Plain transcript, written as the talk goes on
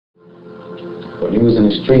When he was in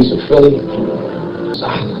the streets of Philly,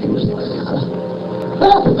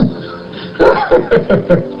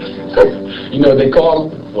 you know what they call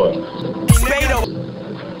him? What?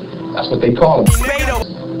 Spade-O. That's what they call him. Spade-O.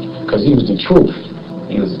 Because he was the truth.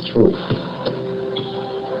 He was the truth.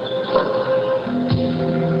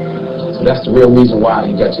 So that's the real reason why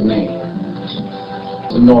you got your name.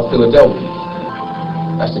 It's in North Philadelphia.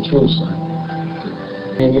 That's the truth, son.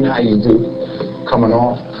 And you know how you do. Coming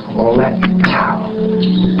off, all that.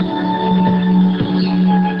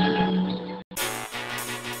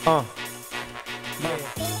 Pow.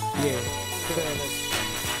 Yeah.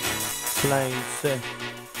 Plain say,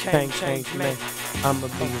 can't change me. I'ma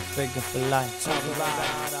be a figure for life.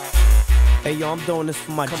 Hey yo, I'm doing this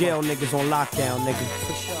for my jail niggas on lockdown, nigga.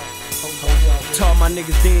 To all my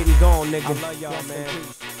niggas dead and gone, nigga.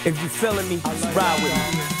 If you feeling me, ride with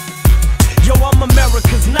me. Yo, I'm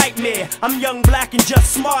America's nightmare. I'm young, black, and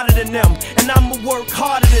just smarter than them. And I'ma work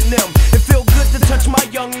harder than them. It feel good to touch my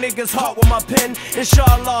young niggas' heart with my pen.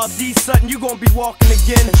 Inshallah, D something, you gon' be walking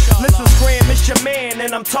again. Listen, scram, it's your man,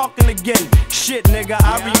 and I'm talking again. Shit, nigga,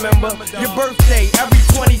 I remember your birthday every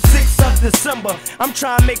 26th of December. I'm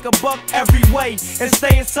trying to make a buck every way and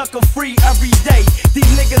staying sucker free every day. These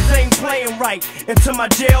niggas ain't playing right. And to my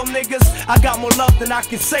jail niggas, I got more love than I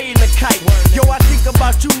can say in a kite. Yo, I think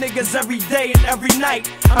about you niggas every day and every night.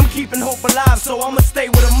 I'm keeping hope alive, so I'ma stay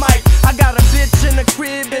with a mic. I got a bitch in the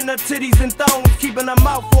crib and her titties and thongs, keeping her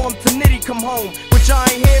mouth for him till Nitty come home. But y'all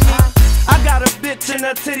ain't hear me? I got a bitch in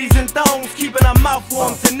her titties and thongs, keeping her mouth for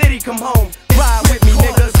him till Nitty come home. Ride with me,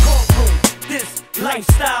 niggas. This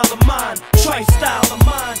lifestyle of mine, tri-style of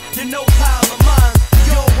mine, you know pile of mine.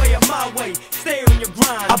 Your way or my way, stay on your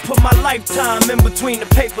grind. I put my lifetime in between the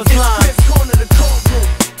papers lines. It's corner the courtroom.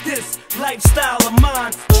 This lifestyle of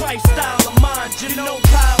mine, tri-style of mine, you know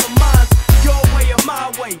pile of mine. Your way or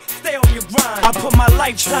my way, stay on your grind. I put my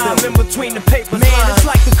lifetime in between the papers. Man, it's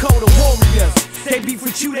like the code of warriors. They beef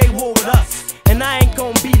with you, they war with us. And I ain't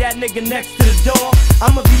gon' be that nigga next to the door.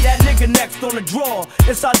 I'ma be that nigga next on the drawer.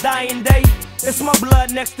 It's our dying day. It's my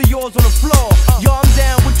blood next to yours on the floor. Yo, I'm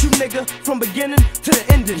down with you, nigga, from beginning to the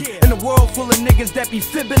ending. In a world full of niggas that be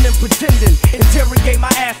fibbing and pretending. Interrogate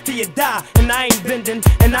my ass till you die, and I ain't bending,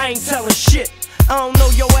 and I ain't telling shit. I don't know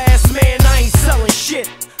your ass, man, I ain't selling shit.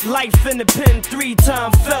 Life in the pen,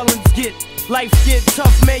 3-time felons get. Life get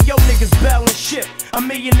tough, man, yo niggas bailing shit. A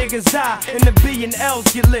million niggas die, and a billion L's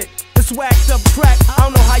get lit. It's whacked up crack, I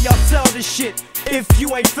don't know how y'all sell this shit. If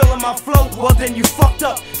you ain't feeling my flow, well then you fucked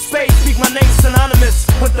up. Spade speak my name synonymous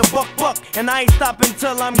with the buck. And I ain't stopping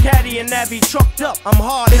till I'm caddy and Abby trucked up. I'm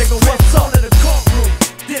hard, nigga, what's up? To the courtroom.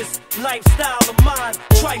 This lifestyle of mine,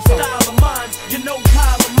 tri-style of mine, you know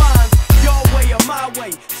pile of mine. Your way or my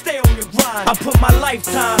way, stay on your grind. I put my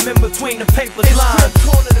lifetime in between the papers lines. It's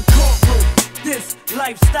corner the courtroom. This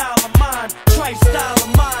lifestyle of mine, tri-style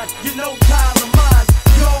of mine, you know pile of mine.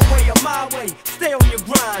 Your way or my way, stay on your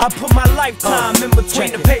grind. I put my lifetime in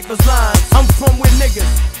between the papers lines. I'm from where niggas,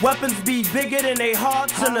 weapons be bigger than they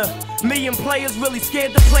hearts. And a million players really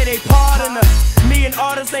scared to play their part. And a million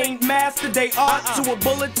artists ain't mastered they art. To a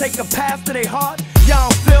bullet take a pass to their heart.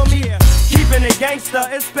 Y'all don't feel me? Keeping it gangster,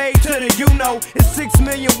 it's paid to the you know. It's 6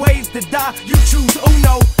 million ways to die, you choose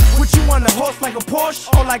Uno. What you want, a horse like a Porsche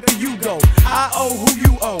or like a Yugo? I owe who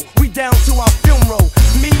you owe, we down to our funeral.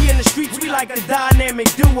 Me in the streets, we like a dynamic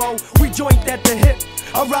duo. We joint at the hip,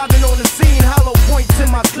 arriving on the scene, hollow points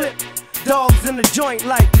in my clip. Dogs in the joint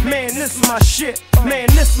like, man, this is my shit. Man,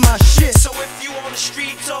 this is my shit. So if you on the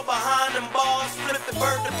streets or behind them bars, flip the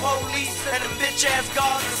bird to police and them bitch ass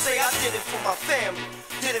guards and say I did it for my family.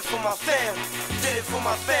 Did it for my family, did it for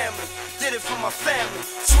my family, did it for my family.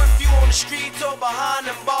 So if you on the streets or behind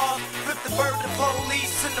them bars, flip the bird to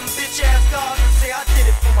police and them bitch ass guards and say I did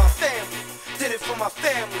it for my family, did it for my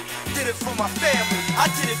family, did it for my family, I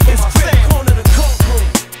did it for my family. Corner the courtroom,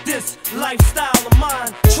 this lifestyle of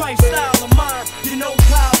mine, tri-style of mine, you know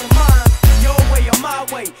pile of mine. Your way or my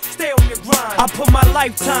way, stay on your grind. I put my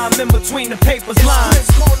lifetime in between the papers lines.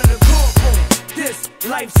 It's corner the courtroom. This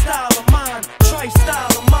lifestyle of mine,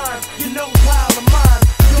 tri-style of mine, you know pile of mine.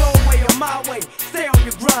 Your way or my way, stay on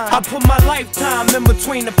your grind. I put my lifetime in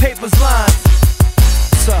between the papers lines.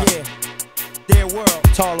 What's up? Yeah,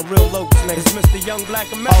 D.R.E. To all the real locals, nigga. It's Mr. Young Black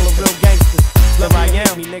America. All the real gangsters. Here I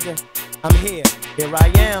am, me nigga. I'm here. Here I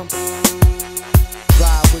am.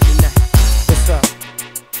 Ride with me now. What's up?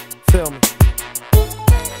 Feel me?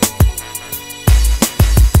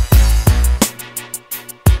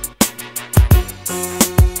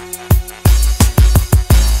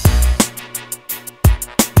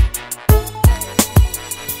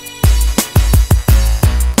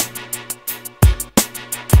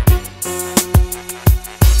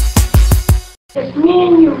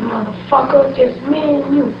 you, motherfucker. Just me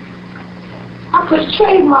and you. I put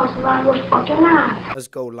trademarks around your fucking eyes. Let's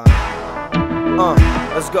go, line.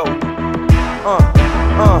 Let's go.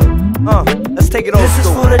 Let's take it off. This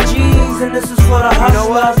is for the G's and this is for the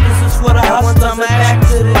hustlers. This is for the hustlers and back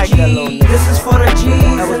to the G's. This is for the G's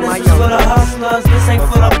and this is for the hustlers. This ain't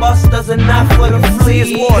for the busters and not for the fleas.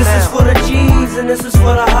 This is for the G's and this is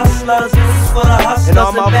for the hustlers. This is for the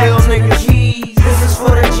hustlers and back to the G's. This is for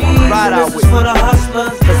the G's and this is for the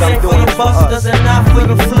hustlers. This ain't for the busters and not for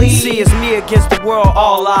the fleas. See, it's me against the world,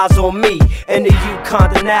 all eyes on me. And the Yukon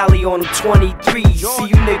Denali on the 23. See,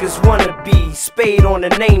 you niggas wanna be Spade on the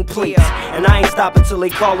nameplate. And I ain't stopping till they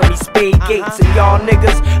calling me Spade Gates. And y'all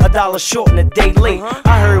niggas $1 short and a day late.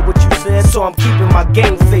 I heard what you said, so I'm keeping my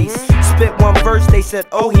game face. Spit one verse, they said,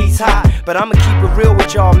 oh, he's hot. But I'ma keep it real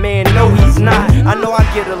with y'all, man, no, he's not. I know I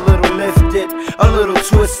get a little lifted, a little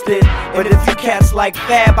twisted. But if you cats like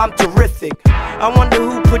Fab, I'm terrific. I wonder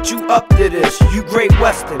who put you up to this, you Great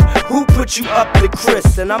Western. Who put you up to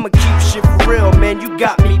Chris? And I'ma keep shit for real, man, you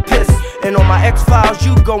got me pissed. And on my X-Files,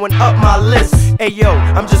 you going up my list. Hey yo,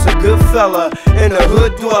 I'm just a good fella and a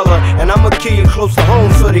hood dweller. And I'ma kill you close to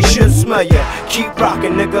home so they should smell ya. Keep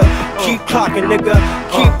rockin', nigga, keep clockin', nigga,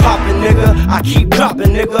 keep poppin', nigga, I keep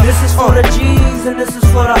droppin', nigga. This is for the G's and this is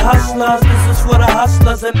for the hustlers. This is for the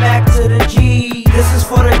hustlers and back to the G's. This is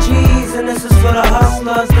for the G's and this is for the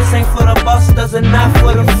hustlers. This ain't for the busters and not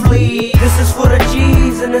for the fleas. This is for the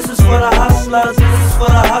G's and this is for the hustlers. This is for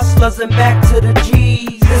the hustlers and back to the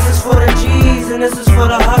G's. This is for the G's and this is for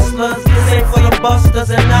the hustlers. This ain't for the busters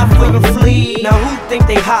and not for the fleas. Now who think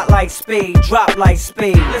they hot like Spade, drop like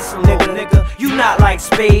Spade? Listen, nigga, you not like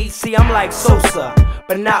Spade. See, I'm like Sosa,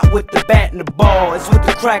 but not with the bat and the ball. It's with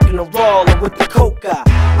the crack and the roll and with the coca.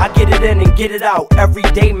 I get it in and get it out every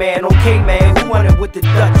day, man. Okay, man, who want it with the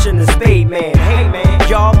Dutch and the Spade, man? Hey, man,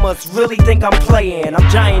 y'all must really think I'm playing. I'm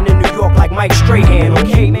giant in New York like Mike Strahan.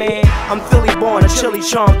 Okay, man, I'm Philly born, a chili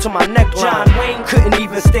charm to my neck. John Wayne couldn't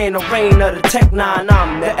even stand the rain of the Tech 9.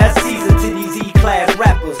 I'm the S-season to these E-class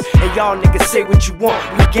rappers. And y'all niggas say what you want,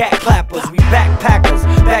 we gat clappers, we backpackers,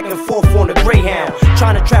 back and forth on the Greyhound,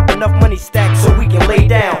 trying to trap enough money stacked so we can lay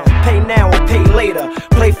down. Pay now and pay later,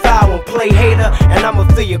 play foul and play hater, and I'ma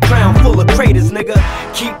fill your crown full of craters, nigga.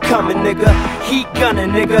 Keep coming, nigga, heat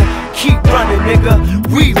gunning, nigga, keep running, nigga,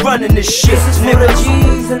 we running this shit, This is for the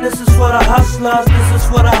G's and this is for the hustlers. This is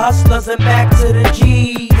for the hustlers and back to the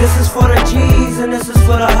G's. This is for the G's and this is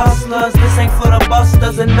for the hustlers. This ain't for the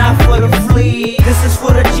busters and not for the fleas. This is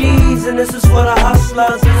for the G's and this is for the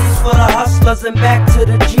hustlers. This is for the hustlers and back to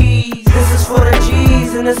the G's. This is for the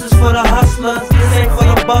G's and this is for the hustlers. This ain't for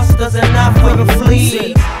the busters and not for the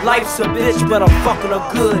fleas. Life's a bitch, but I'm fucking her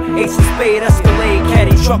good. Ace of Spade, Escalade,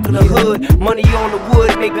 caddy, truck in the hood. Money on the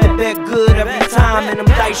wood, make that bet good every time. And them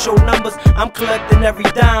dice show numbers, I'm collecting every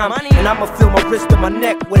dime. And I'ma feel my wrist and my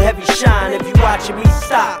neck with heavy shine. If you watching me,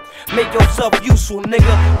 stop. Make yourself useful,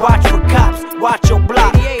 nigga. Watch for cops, watch your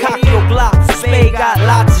block, cock your block. Spade got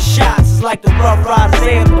lots of shots, it's like the Rough Riders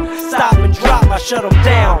anthem. Stop and drop, I shut them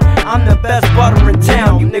down. I'm the best butter in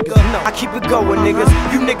town, you niggas know. I keep it going, niggas,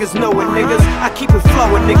 you niggas know it, niggas. I keep it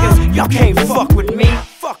flowing, niggas, y'all can't fuck with me.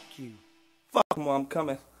 Fuck you. Fuck. Come on, I'm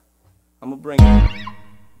coming. I'ma bring it.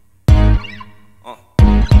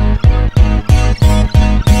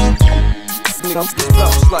 Niggas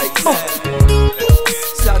bounce like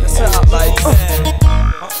side to side like now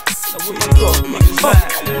where you go, niggas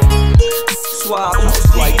swab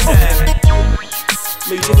house like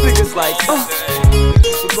major figures like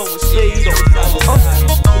people going Spade-O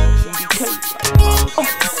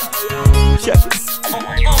check it.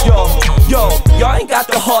 Y'all ain't got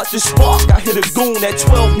the heart to spark. I hit a goon at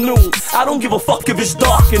 12 noon. I don't give a fuck if it's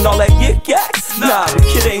dark and all that yik-yak. Nah, the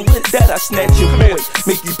kid ain't with that. I snatch your boy,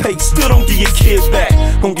 make you pay, still don't get your kid back.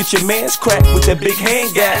 Gon' get your man's cracked with that big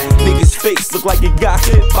hand gap. Nigga's face look like it got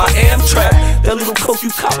hit by Amtrak. That little coke you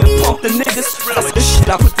cop and pump the niggas. That's the shit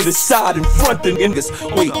I put to the side in front of niggas.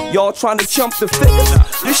 Wait, y'all trying to chump the figures?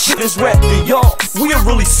 This shit is rap to y'all. We'll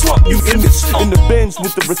really slump you in this. In the Benz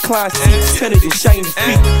with the reclined seats, tinted and shiny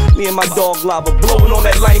feet. Me and my dog Lava blowing on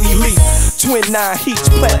that liney leaf. Twin 9 heats,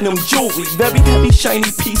 platinum jewelry, very heavy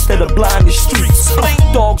shiny piece that'll blind the streets.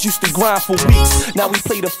 Dogs used to grind for weeks, now we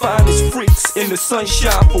play the finest freaks in the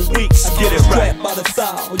sunshine for weeks. Get it right by the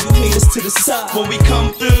thigh, or you haters to the side. When we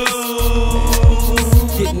come through,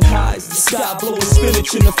 getting high as the sky, blowing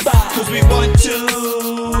spinach in the fire. Cause we want to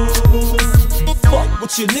fuck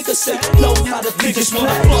what your niggas say, know how the niggas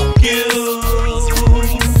wanna fuck you.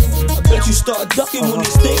 Bet you start ducking when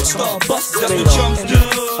these things start busting. That's what chumps do.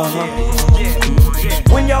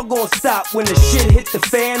 When y'all gon' stop when the shit hit the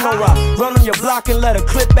fan? Or I run on your block and let a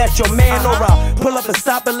clip at your man? Or I pull up and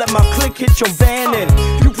stop and let my click hit your van? And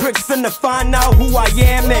you pricks finna find out who I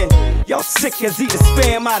am. And y'all sick as eating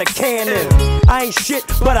spam out of cannon. I ain't shit,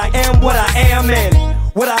 but I am what I am. And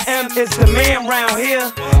what I am is the man round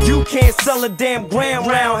here. You can't sell a damn gram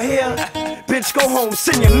round here. Bitch, go home,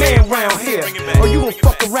 send your man round here. Or you gon'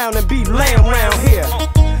 fuck around and be lamb round here.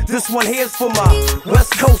 This one here's for my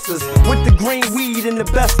West Coasters with the green weed and the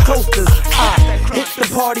best toasters. I hit the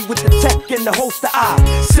party with the tech and the holster. I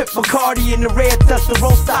sip Bacardi in the red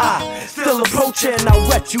Testarossa. I still approach it and I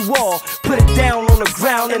wet you all. Put it down on the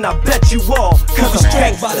ground and I bet you all. Cause I'm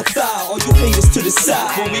strapped by the thigh, all you haters to the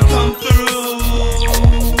side. When we come through,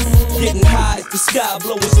 getting high as the sky,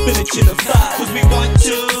 blowing spinach in the fire. Cause we want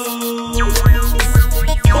to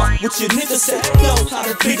fuck what your niggas say. Know how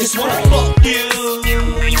the bitches wanna fuck you.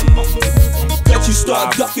 Bet you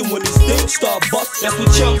start ducking when these things start busting. That's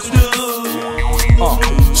what chumps do.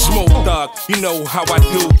 Smoke thug, you know how I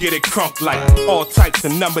do, get it crunk like all types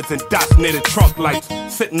of numbers and dots near the trunk lights.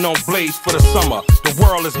 Sitting on blades for the summer, the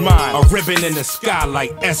world is mine. A ribbon in the sky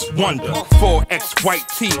like S Wonder. 4X white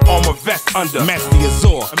tee, armor vest under. Master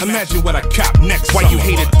Azor, imagine what I cop next. Why you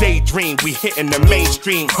hate a daydream, we hitting the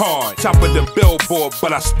mainstream hard. Top of the billboard,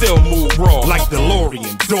 but I still move raw. Like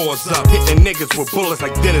DeLorean, doors up. Hitting niggas with bullets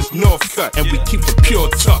like Dennis Northcutt. And we keep the pure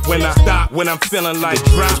tuck. When I stop, when I'm feeling like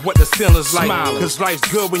dry, what the ceiling's like. Cause life's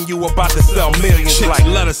good when you about to sell millions. Chicks like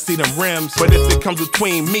let us see them rims. But if it comes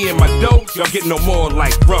between me and my dough, y'all get no more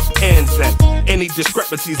like rough ends. And any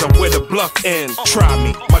discrepancies are where the bluff ends. Try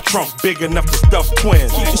me, my trunk big enough to stuff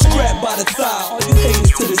twins. Keep you strapped by the thigh, all you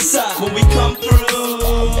haters to the side. When we come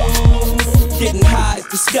through, getting high as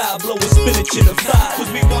the sky, blowing spinach in the fire.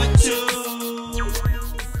 Cause we want to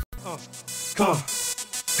Come on.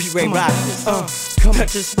 P-Ray rock this.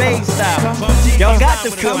 Touch the Spade style. Y'all got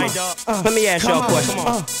the feel me. Let me ask y'all a question.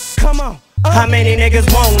 Come on. How many niggas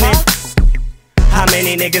want it? How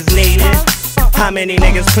many niggas need it? How many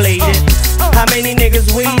niggas played it? How many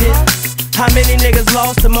niggas weeded? How many niggas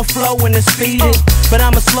lost in my flow and it's speeded? But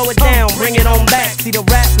I'ma slow it down, bring it on back. See the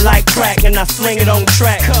rap like crack and I sling it on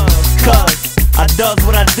track. Cause I does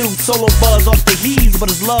what I do, solo buzz off the heels, but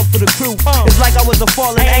it's love for the crew. It's like I was a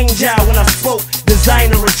fallen angel when I spoke.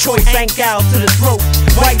 Designer of choice, sank out to the throat.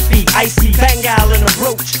 White feet, icy, Bengal in a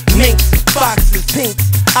brooch. Minks, foxes, pinks,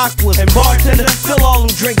 aquas, and bartenders fill all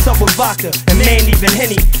them drinks up with vodka and man even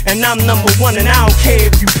Henny. And I'm #1 and I don't care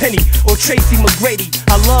if you Penny or Tracy McGrady.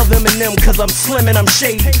 I love Eminem cause I'm slim and I'm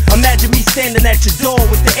shady. Imagine me standing at your door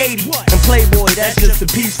with the 80 and Playboy, that's just a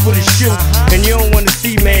piece for the shoe. And you don't wanna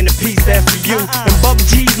see, man, the piece that's for you. And Bubba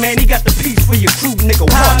G's, man, he got the piece for your crew, nigga.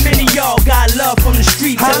 How many y'all got love from the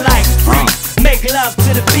streets and like free? Make love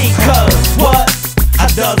to the beat, cause what? I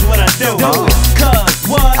does what I do. Cause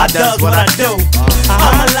what? I does what I do.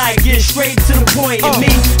 I'ma like get straight to the point. And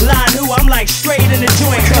me, line who, I'm like straight in the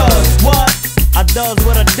joint. Cause what? I does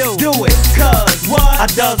what I do. Do it. Cause what? I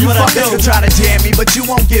does what I do. You try to jam me, but you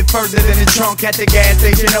won't get further than the trunk at the gas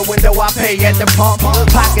station. The window I pay at the pump.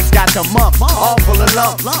 Pockets got the mump, all full of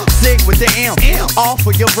lumps. Sig with the M, all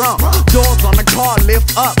for your rump. Doors on the car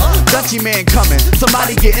lift up. Dutchy man coming,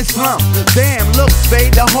 somebody getting slumped. Damn, look,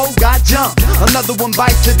 Spade, the hoe got jumped. Another one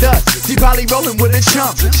bites the dust. She probably rolling with a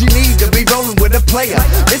chump. She need to be rolling with a player.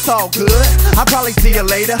 It's all good, I'll probably see you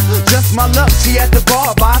later. Just my luck, she at the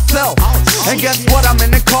bar by herself. And guess what? I'm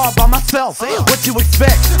in the car by myself. What you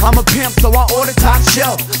expect? I'm a pimp, so I order top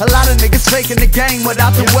shelf. A lot of niggas faking the game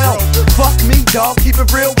without the wealth. Fuck me, dog, keep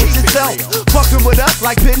it real with yourself. Fucking with us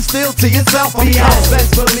like pitting steel to yourself.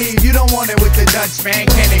 Best believe you don't want it with the Dutch man.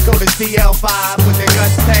 Can it go to CL5 with the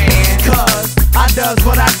guts tan? Cause I does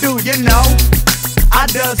what I do, you know. I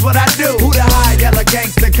does what I do. Who the high yellow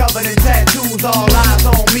gangster covered in tattoos? All eyes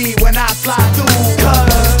on me when I slide through.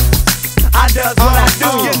 Cause I does what I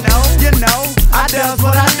do, you know, I does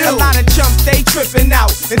what I do. A lot of chumps, they tripping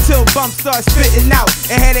out until bumps start spitting out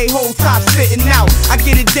and had they whole top sitting out. I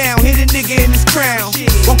get it down, hit a nigga in his crown.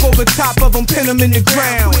 Walk over top of him, pin him in the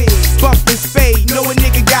ground. Bump and Spade, know a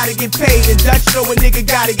nigga gotta get paid. And Dutch know a nigga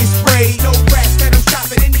gotta get sprayed. No rats, let him shop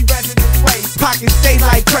at any resident's way. Pockets stay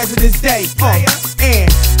like President's Day. And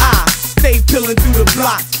I stay peeling through the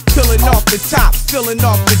blocks, peeling off the top, filling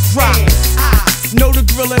off the drop. Know the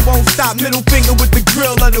grill and won't stop. Middle finger with the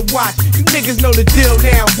grill of the watch. You niggas know the deal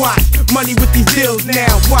now. Watch money with these deals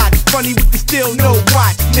now. Watch funny with the still no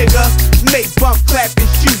watch, nigga. Make bump, clap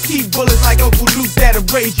and shoot. Keep bullets like Uncle Luke that'll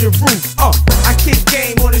raise your roof. I kick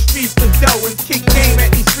game on the streets for dough and kick game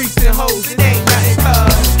at these streets and hoes. It ain't nothing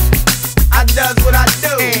cause I does what I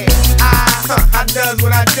do. I does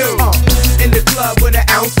what I do. In the club with an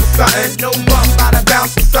ounce ounce or something. No bump by the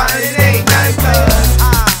bounce or something. It ain't nothing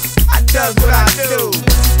cause I does what I do.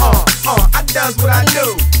 I does what I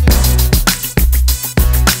do.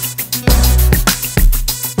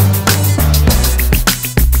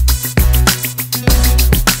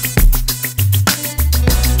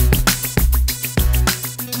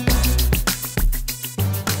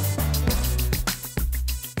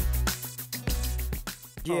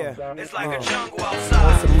 Yeah, it's like a jungle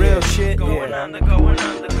outside. Some real shit. Going under, going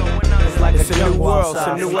under, going under. It's like a new world,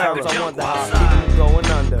 some new era. I wonder how people going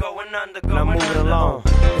under. And I'm moving along.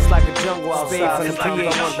 It's like a jungle outside for the PH.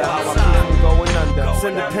 I wonder how I keep from going under. It's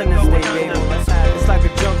Independence Day, baby. It's like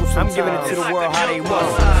a jungle. I'm giving it to the world how they want.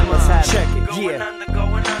 Let's have check it. Yeah.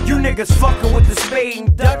 You niggas fucking with the Spade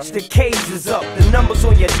and Dutch, the K's is up. The numbers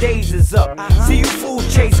on your days is up. See you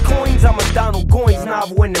fools chase coins, I'm a Donald Goins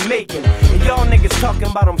novel in the making. And y'all niggas talking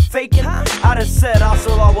about I'm faking. I done said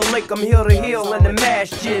Assalamu alaikum, heel to heel, and the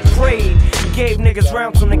masjid prayed. Gave niggas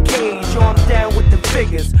rounds on the cage. Yo, I'm down with the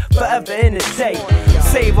figures, forever in the day.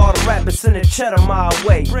 Save all the rappers in the cheddar my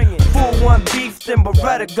way. Full one beef, then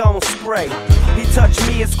Beretta gon' spray. He touch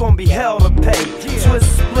me, it's gonna be hell to pay.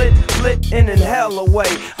 Twist, split, lit, and in hell away.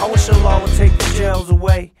 I wish the law would take the jails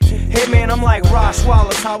away. Hey man, I'm like Rosh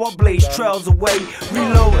Wallace, how I blaze trails away.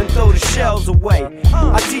 Reload and throw the shells away.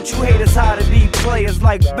 I teach you haters how to be players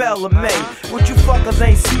like Bell and May. What you fuckers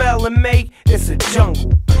ain't smelling, mate? It's a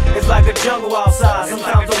jungle. It's like a jungle outside.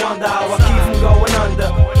 Sometimes I wonder how I keep from going under.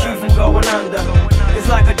 Keep from going under. It's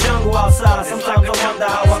like a jungle outside. Sometimes I wonder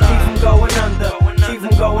how I keep from going under. Keep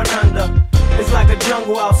from going under. It's like a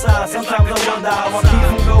jungle outside. Sometimes I wonder how I keep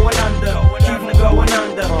from going under. Keep from going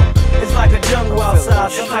under. It's like a jungle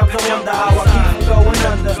outside. Sometimes I wonder how I keep from going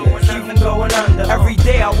under. Keep from going under. Every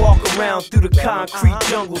day I walk around through the concrete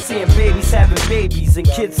jungle, seeing babies having babies and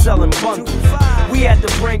kids selling bundles. We at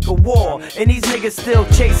the brink of war, and these niggas still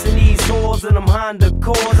chasing these whores in them Honda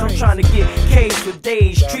cars. I'm trying to get K's for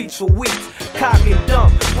days, treats for weeks, cock and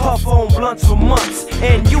dump, puff on blunts for months.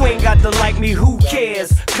 And you ain't got to like me, who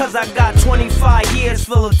cares? Cause I got 25 years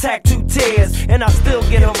full of tattoo tears, and I still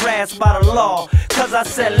get harassed by the law. Cause I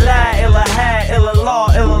said la ilaha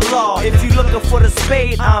illallah. If you looking for the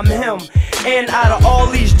Spade, I'm him. And out of all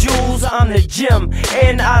these jewels, I'm the gem.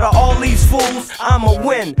 And out of all these fools, I'ma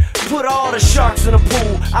win. Put all the sharks in the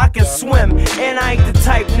pool, I can swim. And I ain't the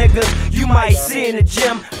type nigga you might see in the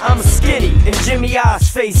gym. I'm skinny, and Jimmy I's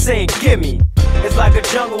face saying gimme. It's like a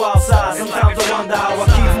jungle outside. Sometimes I wonder how I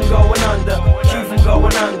keep from going under. Keep from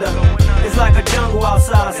going under. It's like a jungle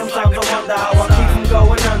outside. Sometimes I wonder how I keep from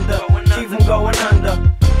going under. Keep from going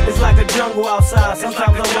under. It's like a jungle outside.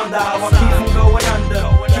 Sometimes I wonder how I keep from going under.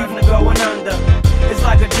 Keep from going under. It's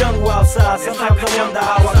like a jungle outside. Sometimes I wonder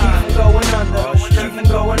how I keep from going under. Keep from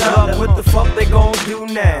going under. What the fuck they gon' do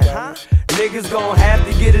now? Niggas gon' have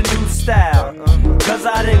to get a new style. Cause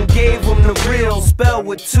I done gave them the real, spelled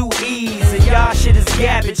with 2 E's. And y'all shit is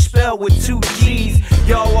garbage, spelled with 2 G's.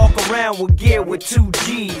 Y'all walk around with gear with 2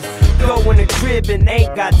 G's. Go in the crib and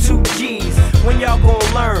ain't got 2 G's. When y'all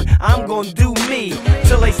gon' learn, I'm gon' do me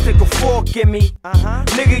till they stick a fork in me.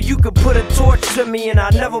 Nigga, you could put a torch to me and I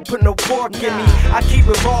never put no pork in me. I keep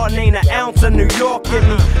it raw and ain't an ounce of New York in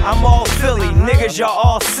me. I'm all Philly, niggas, y'all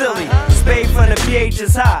all silly. Spade from the PH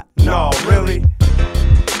is hot. No, really?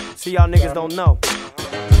 See, y'all niggas don't know.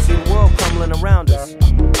 See the world crumbling around us.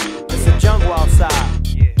 It's a jungle outside.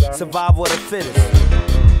 Survival of the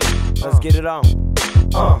fittest. Let's get it on.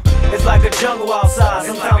 It's like a jungle outside.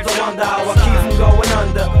 Sometimes I wonder how I keep from going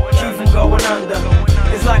under. Keep from going under.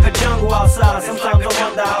 It's like a jungle outside. Sometimes I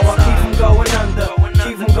wonder how I keep from going under.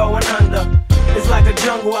 Keep from going under. It's like a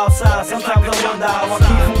jungle outside. Sometimes I wonder how I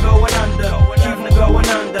keep from going under. Keep from going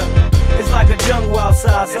under. It's like a jungle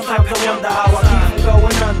outside. Sometimes I wonder how I keep from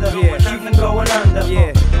going under. Keep from going under.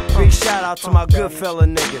 Yeah. Big shout out to my good fella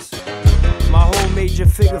niggas. My whole major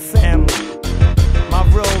figure family. My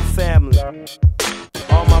real family.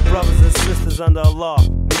 All my brothers and sisters under Allah.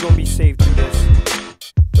 We gon' be safe through this.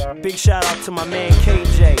 Big shout out to my man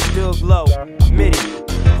KJ, Doug Low, Mitty.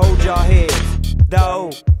 Hold y'all heads.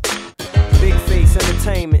 D.R.E, Big Face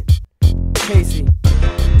Entertainment, Casey.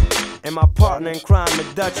 And my partner in crime, the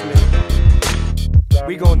Dutchman.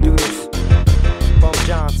 We gon' do this. Bump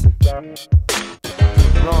Johnson,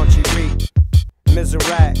 Raunchy Reek,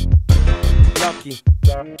 Miserat, Lucky,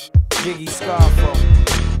 Jiggy Scarfo,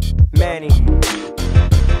 Manny,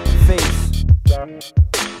 Face.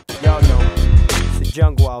 Y'all know, it's the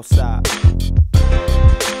jungle outside.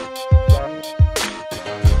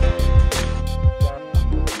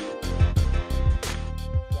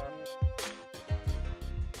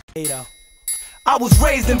 Spade-O. I was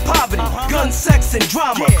raised in poverty, gun, sex, and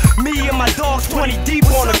drama. Me and my dogs 20 deep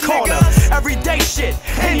on the corner. Everyday shit,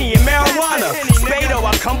 Henny and marijuana. Spade-O,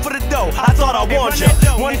 I come for the dough. I thought I warned ya.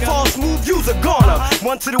 One false move, you's a goner.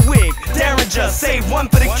 One to the wig, Derringer, save one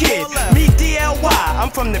for the kid. Me D.R.E,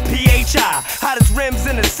 I'm from the PHI. Hottest rims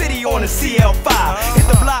in the city on the CL5. Hit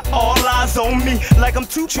the block, all eyes on me, like I'm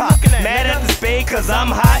Tupac. Mad at the Spade, cause I'm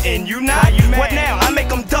hot and you not. What now? I make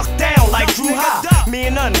them duck down like Drew High. Me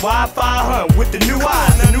and none, Wi-Fi hunt with the new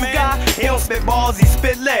eyes. The new guy, he don't spit balls, he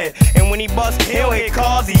spit lead. And when he bust, he don't hit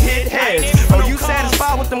cars, he hit heads. Are you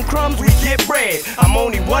satisfied with them crumbs? We get bread. I'm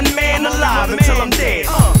only one man alive until I'm dead.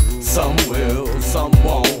 Some will, some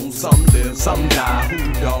won't, some live, some die.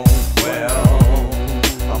 Who don't? Well,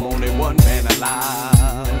 I'm only one man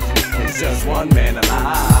alive. It's just one man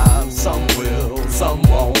alive. Some will, some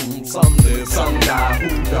won't, some live, some die.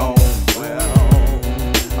 Who don't? Well,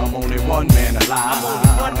 I'm only one man alive. I'm only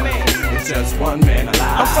one man. It's just one man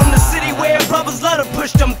alive. I'm from the city where brothers love to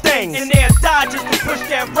push them things, and they'll die just to push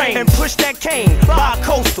that rain and push that cane.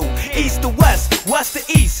 Bi-coastal, east to west, west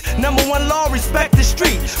to east. Number one law, respect the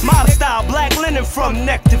street. Mob style, black linen from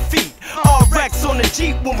neck to feet. RX on the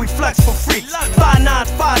Jeep when we flex for freaks. 5'9",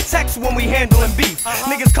 5 techs when we handling beef.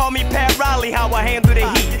 Niggas call me Pat Riley, how I handle the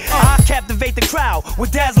heat. I captivate the crowd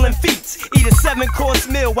with dazzling feats. Eat a 7-course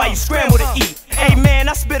meal while you scramble to eat. Hey man,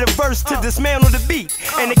 I spit a verse to dismantle the beat.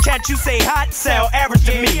 And the cat you say hot sound average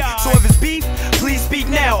to me. So if it's beef, please speak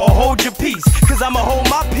now or hold your peace. Cause I'ma hold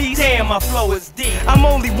my peace. Damn, my flow is deep. I'm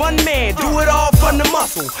only one man, do it all from the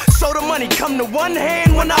muscle. So the money come to one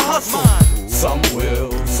hand when I hustle. Some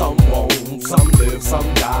will, some won't, some live,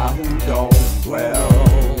 some die. Who don't? Well,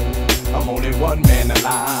 I'm only one man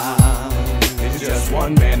alive. It's just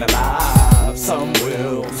one man alive. Some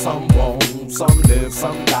will, some won't, some live,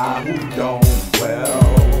 some die. Who don't?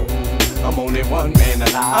 Well, I'm only one man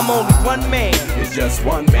alive. I'm only one man. It's just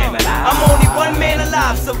one man alive. I'm only one man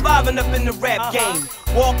alive, surviving up in the rap game.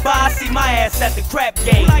 Walk by, see my ass at the crap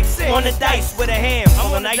game. On the dice with a ham,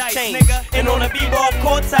 on a nice change. And on the b-ball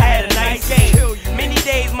courts, I had a nice game. Many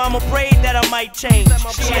days, mama prayed that I might change.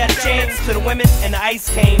 She had a chance to the women, and the ice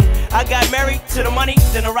came. I got married to the money,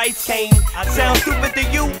 then the rice came. Sound stupid to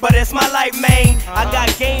you, but it's my life, man. I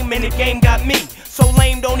got game, and the game got me. So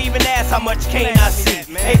lame, don't even ask how much cane I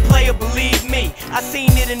see. Hey player, believe me, I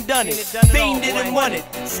seen it and done it. Fiend it and won it,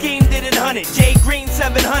 schemed it and hunted. Jay Green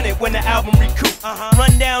 700 when the album recouped.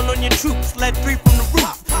 Run down on your troops, let 3 from the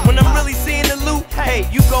roof. When I'm really seeing the loot, hey,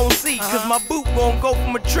 you gon' see. Cause my boot gon' go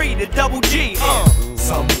from a tree to double G.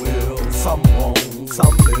 Some will, some won't,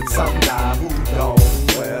 some live, some die. Who don't?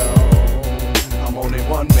 Well, I'm only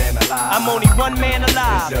one man alive. I'm only one man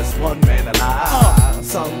alive. It's just one man alive.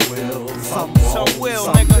 Some will, some won't, some will,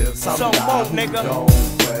 some nigga. live, some Some die. won't, Who nigga. don't?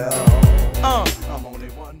 Well, I'm only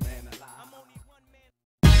one man alive.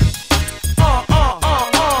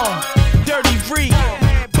 D.R.E,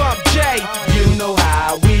 Bump J. You know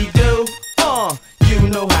how we do. You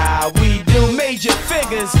know how we do. Major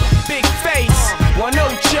figures, big face, 1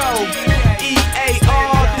 Ocho, E.A.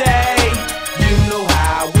 all day. You know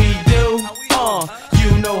how we do.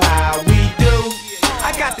 You know how we do.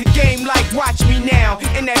 I got the game like watch me now,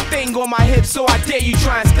 and that thing on my hip, so I dare you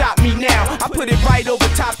try and stop me now. I put it right over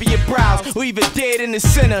top of your brows, or even dead in the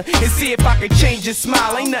center, and see if I can change your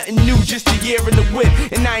smile. Ain't nothing new, just a year in the whip,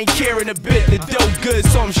 and I ain't caring a bit. The dough good,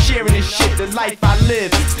 so I'm sharing this shit. The life I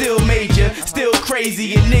live, still major, still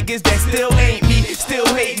crazy, and niggas that still ain't me, still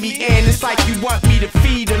hate me, and it's like you want me to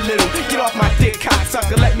feed a little. Get off my dick,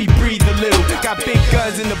 cocksucker, let me breathe a little. Got big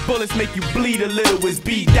guns and the bullets make you bleed a little. It's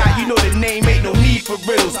B.I.E, you know the name, ain't no need for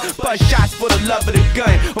riddles. Bust shots for the love of the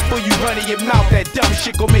gun. Before you run in your mouth, that dumb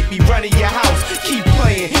shit gon' make me run in your house. Keep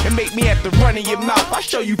playing and make me have to run in your mouth. I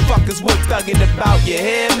show you fuckers what thuggin' about, you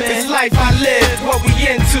hear me? This life I live, what we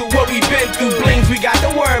into, what we been through. Blings we got,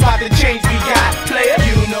 don't worry about the change we got. Player,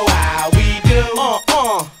 you know how we do.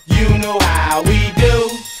 You know how we do.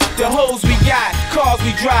 The hoes we got, cars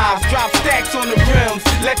we drive, drop stacks on the rims,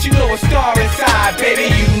 let you know a star inside,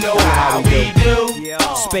 baby. You know how we do.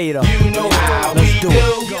 Spade-O. You know how we do.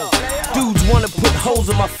 Dudes wanna put holes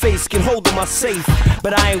in my face, get hold of my safe,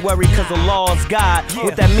 but I ain't worried cause the law's God.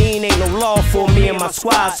 What that mean ain't no law for me and my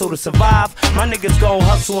squad. So to survive, my niggas gon'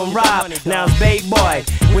 hustle and rob. Now it's Bay Boy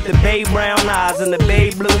with the Bay brown eyes and the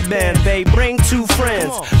Bay blue band. Bay, bring 2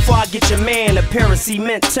 friends before I get your man a pair of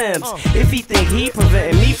cement Timbs. If he think he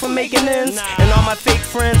preventing me from making ends, and all my fake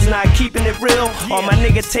friends not keeping it real, all my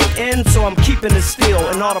niggas take ends, so I'm keeping it still.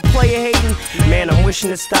 And all the player hating, man, I'm wishing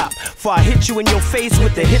to stop before I hit you in your face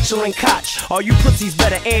with the Hitchell and Koch. All you pussies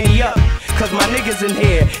better ante up, cause my niggas in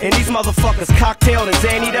here, and these motherfuckers cocktailed and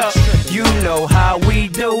zannied up. You know how we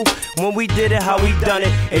do, when we did it, how we done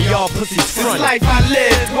it, and y'all pussies front. This life I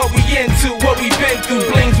live, what we into, what we been through.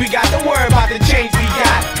 Blings we got, don't worry about the change we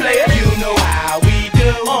got. Player, you know how we do.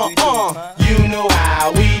 You know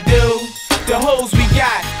how we do. The hoes we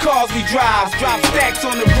got, cars we drive, drop stacks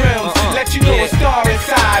on the rims, let you know a star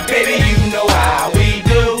inside, baby. You know how we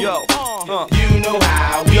do. You know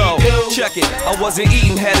how we do. Check it, I wasn't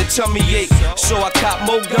eating, had a tummy ache, so I cop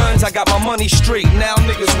more guns, I got my money straight. Now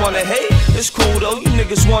niggas wanna hate, it's cool though, you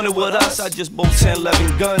niggas want it with us. I just bought 10,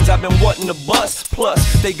 11 guns, I've been wanting to bust.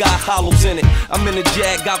 Plus, they got hollows in it. I'm in a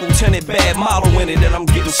Jag, got lieutenant, bad model in it, and I'm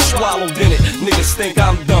getting swallowed in it. Niggas think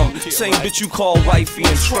I'm dumb, same bitch you call wifey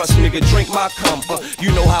and trust, nigga, drink my cum.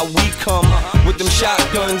 You know how we come, with them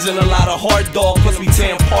shotguns and a lot of hard dog, plus we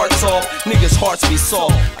tearing parts off. Niggas' hearts be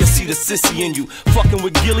soft, can see the sissy in you. Fucking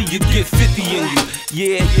with Gilly, you get 50 in you.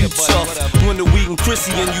 Yeah, you tough when the weed and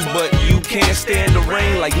Chrissy in you, but you can't stand the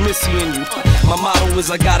rain like Missy in you. My motto is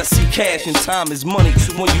I gotta see cash and time is money.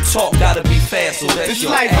 When you talk, gotta be fast, so that's this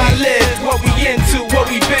your life I live, what we into, what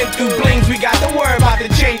we been through. Blings we got, don't worry about the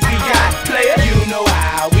change we got. Player, you know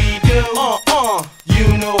how we do.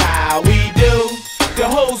 You know how we do. The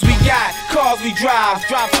hoes we got, cars we drive,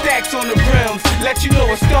 drop stacks on the rims, let you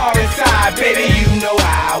know a star inside, baby. You know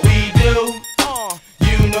how we do.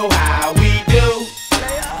 You know how we do.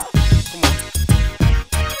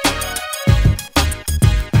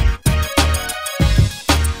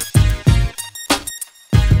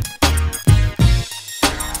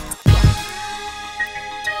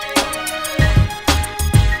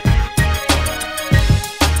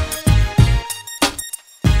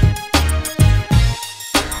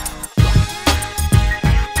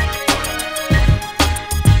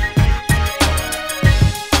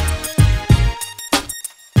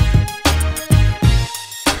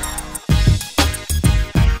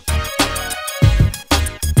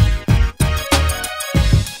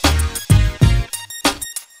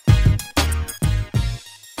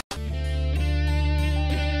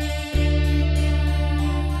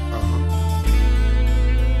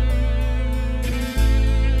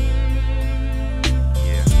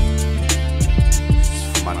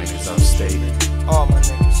 All my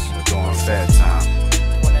niggas. We're doing fat time.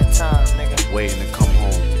 Doing that time, nigga. Waiting to come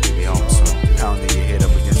home. You'll be home soon. Pounding your head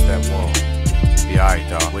up against that wall. You'll be alright,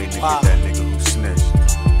 dog. Waiting to get that nigga who snitched.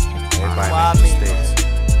 Everybody make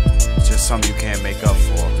mistakes. Just something you can't make up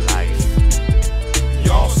for. Life.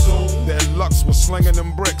 Y'all soon. That Lux was slinging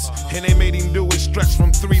them bricks, and they made him do his stretch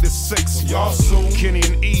from 3 to 6. Y'all soon. Kenny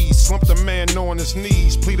and E slumped a man on his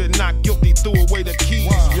knees, pleaded not guilty, threw away the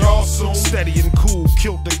keys. Y'all soon. Steady and cool,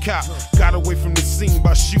 killed the cop, got away from the scene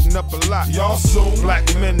by shooting up a lot. Y'all soon. Black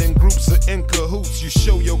men in groups are in cahoots. You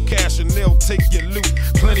show your cash and they'll take your loot.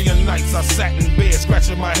 Plenty of nights I sat in bed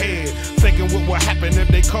scratching my head, thinking what would happen if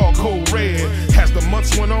they called Code Red. As the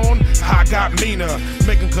months went on, I got meaner,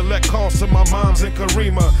 making collect calls to my moms in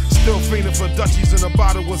Karima. Still fiending for Dutchies and a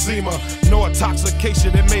bottle of Zima. No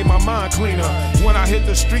intoxication, it made my mind cleaner. When I hit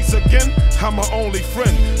the streets again, I'm my only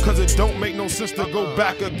friend, cause it don't make no sense to go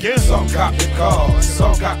back again. Some got the cars,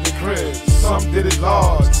 some got the cribs, some did it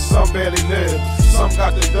large, some barely lived. Some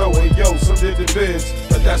got the dough, and yo, some did the biz.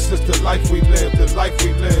 But that's just the life we live, the life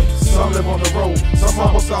we live. Some live on the road, some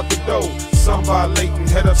almost out the door. Some violating,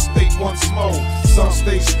 head up state once more. Some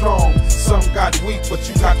stay strong, some got weak, but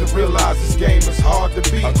you got to realize this game is hard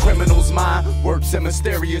to beat. A criminal's mind works in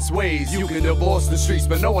mysterious ways. You can divorce the streets,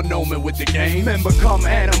 but no one know me with the game. Men become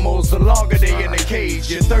animals the longer they in the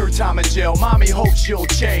cage. Your third time in jail, mommy hopes you'll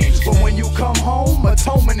change. But when you come home,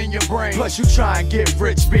 atonement in your brain. Plus you try and get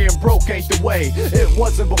rich, being broke ain't the way. It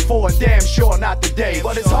wasn't before, and damn sure not today.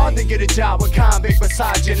 But it's hard to get a job with convict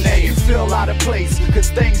beside your name. You feel out of place, cause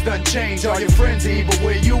things done change. All your friends either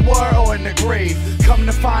where you were or in the grave. Come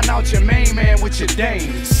to find out your main man with your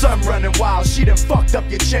dame. Son running wild, she done fucked up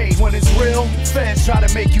your chain. When it's real, fans try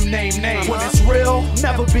to make you name names. When it's real,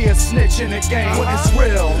 never be a snitch in the game. When it's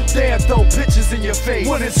real, they'll throw pictures in your face.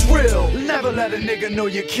 When it's real, never let a nigga know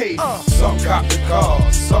your case. Some got the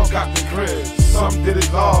cars, some got the cribs, some did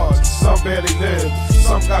it large, some barely lived.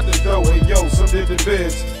 Some got the dough, and yo, some did the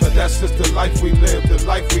biz. But that's just the life we live, the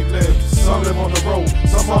life we live. Some live on the road,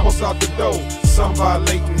 some almost out the door. Some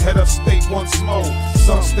violating, head of state once more.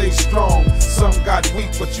 Some stay strong, some got weak,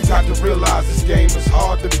 but you got to realize this game is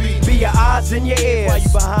hard to beat. Be your eyes and your ears while you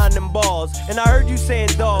behind them balls. And I heard you saying,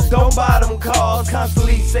 dog, don't buy them cars.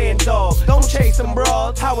 Constantly saying, dog, don't chase them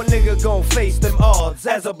broads. How a nigga gon' face them odds?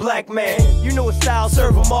 As a black man, you know a style,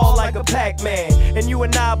 serve them all like a Pac-Man. And you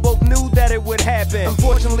and I both knew that it would happen.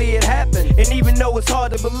 Unfortunately it happened, and even though it's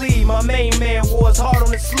hard to believe, my main man wore his heart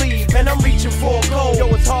on his sleeve. And I'm reaching for a goal, yo,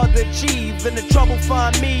 it's hard to achieve. And the trouble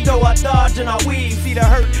find me, though I dodge and I weave. See the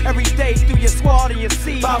hurt every day through your squad and your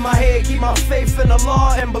seed. Bow my head, keep my faith in the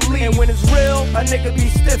law and believe. And when it's real, a nigga be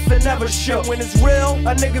stiff and never shook. When it's real,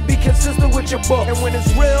 a nigga be consistent with your book. And when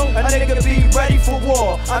it's real, a nigga be ready for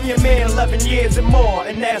war. I'm your man 11 years and more,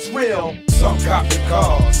 and that's real. Some got the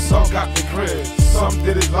cars, some got the cribs. Some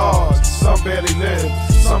did it large, some barely lived.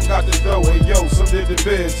 Some got the dough, and yo, some did the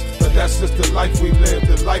biz. But that's just the life we live,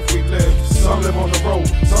 the life we live. Some live on the road,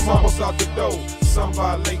 some almost out the door. Some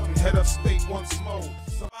violating, head of state once more.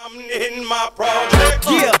 I'm in my project.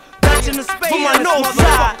 Yeah, touching the space from my north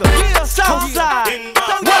side, south side,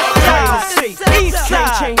 west side, east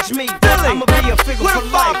side. Change me, I'ma be a figure for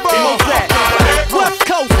life. West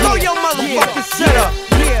coast, throw your motherfucking shit up.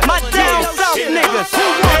 My down south niggas,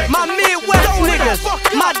 my midwest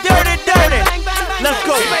niggas, my dirty. Let's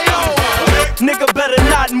go. Nigga better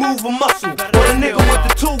not move a muscle, or the nigga with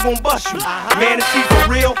the tool gon' bust you. Man, is he for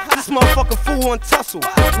real? This motherfucker fool on tussle.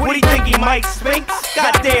 What he think he might spinks?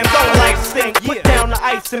 Goddamn, don't life stink. Put down the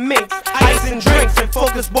ice and minks, ice and drinks, and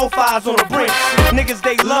focus both eyes on the brink. Niggas,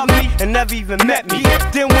 they love me and never even met me.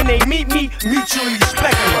 Then when they meet me, mutually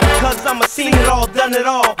respect me. Cause I'm a seen it all, done it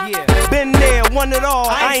all. Been there, won it all.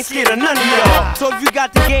 I ain't scared of none of y'all. So if you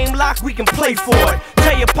got the game locked, we can play for it.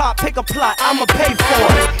 Tell your pop, pick a plot, I'ma pay for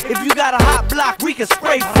it. If you got a hot block, we can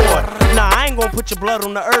spray for it. Nah, I ain't gonna put your blood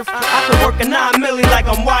on the earth. I can work a 9 milli like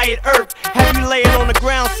I'm A.Y.E. Have you laying on the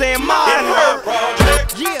ground saying my hurt?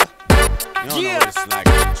 Yeah. You don't know what it's like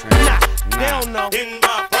on the train. Nah, they don't know. In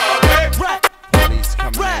my project. Right. Police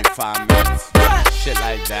coming in 5 minutes. Shit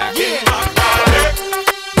like that. In my project.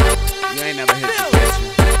 You ain't never hit the kitchen.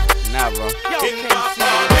 Never. In my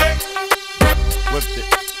project. Whipped it.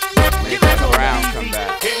 Make that brown come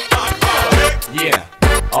back. Yeah.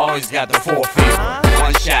 Always got the 4 feet.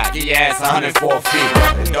 One shot, get your ass 104 feet.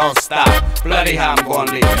 And don't stop. Bloody how I'm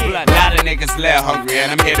gonna leave. A lot of niggas left hungry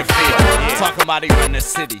and I'm here to feed. Talking about he run the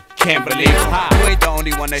city, can't believe it. You ain't the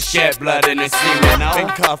only one that shed blood in the semen. Been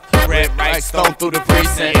cuffed, red rice thrown through the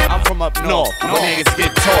precinct. I'm from up north, no niggas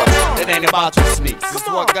get torched. It ain't about your sneaks, it's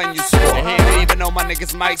what gun you score. Even though my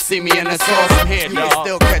niggas might see me in the source, I'm here, dog. You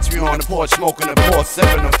still catch me on the porch, smoking a port,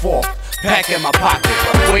 sipping a fork. Pack in my pocket,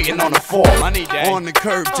 waiting on the fork. On the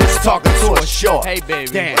curb, just talking to a short. Hey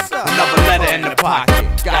baby, damn, another letter in the pocket.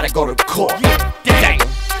 Gotta go to court. Damn.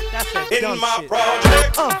 That's that In dumb my shit.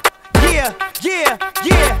 project. Yeah.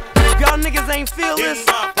 Y'all niggas ain't feel this. In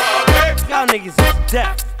my project. Y'all niggas is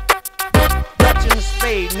deaf. Dutch in the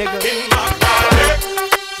spade, nigga. In my project.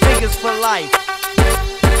 Niggas for life.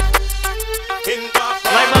 In my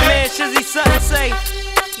project. Like my man Shizzy Sutton say,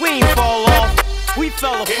 we ain't fall off. We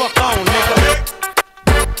fell the fuck on, nigga.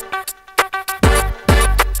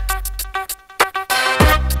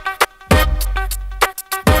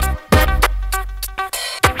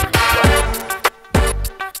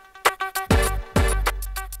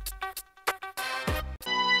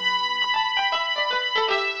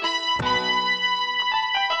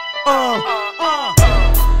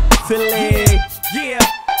 Philly, yeah.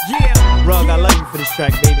 Rug, I love you for this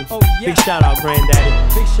track, baby. Oh, yeah. Big shout out,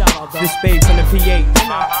 granddaddy. Big shout out, dog. This Spade from the P8. Here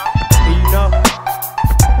you know.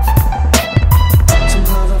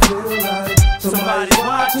 Sometimes I feel like somebody's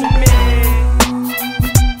watching me.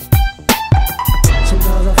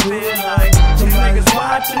 Sometimes I feel like some niggas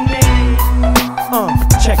watching me.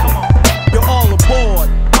 Check it. You're all aboard.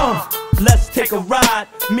 Let's take a ride.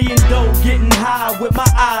 Me and Doe getting high with my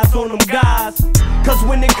eyes on them guys. Cause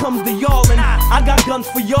when it comes to y'allin', I got guns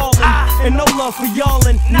for y'allin', and no love for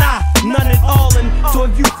y'allin', nah, none at allin'. So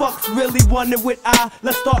if you fucks really want it with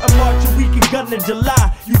let's start a march and we can gun in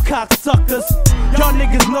July, you cocksuckers. Y'all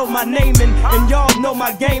niggas know my naming, and y'all know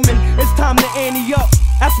my gaming. It's time to ante up,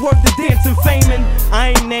 that's worth the dancing faming. I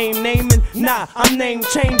ain't naming, nah, I'm name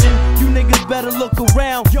changing. You niggas better look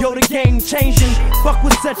around, yo, the game changing. Fuck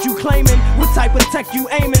what set you claiming, what type of tech you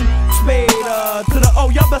aiming. Spade to the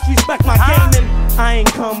O, y'all best respect my gaming. I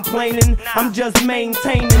ain't complaining, I'm just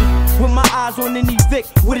maintaining. With my eyes on any Vic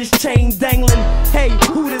with his chain dangling. Hey,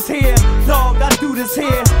 who this here? Dog, I do this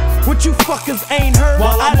here. What you fuckers ain't heard?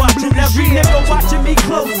 While I'm watching every nigga watching me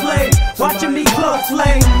closely. Watching me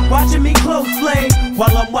closely. Watching me closely.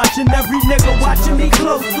 While I'm watching every nigga watching me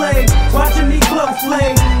closely. Watching me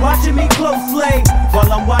closely. Watching me closely.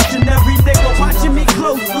 While I'm watching every nigga watching me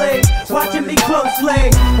closely. Watching me closely.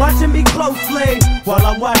 Watching me closely. While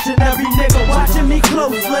I'm watching every nigga watching me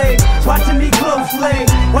closely. Watching me closely.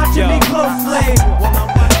 Watching me closely.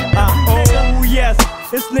 Oh yes.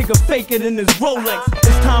 This nigga faker than his Rolex.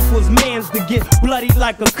 It's time for his mans to get bloody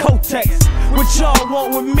like a Kotex. What y'all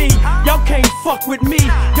want with me? Y'all can't fuck with me.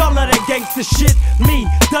 Y'all love that gangsta shit. Me,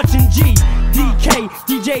 Dutch and G, DK,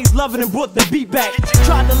 DJs loving and brought the beat back.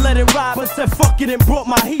 Tried to let it ride, but said fuck it and brought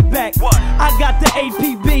my heat back. I got the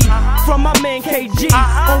APB from my man KG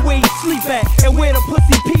on where he sleep at and where the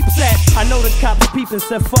pussy peeps at. I know the cops peeping,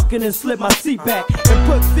 said fuck it and slip my seat back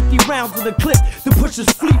and put 50 rounds in the clip to push his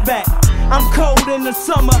fleet back. I'm cold in the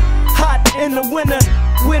summer, hot in the winter.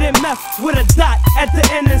 With it meth, with a dot at the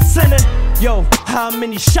end and center. Yo, how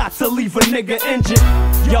many shots to leave a nigga injured?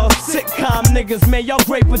 Y'all sitcom niggas, man, y'all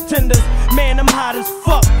great pretenders. Man, I'm hot as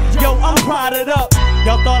fuck. Yo, I'm prodded up.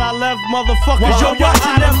 Y'all thought I left, motherfuckers. Yo,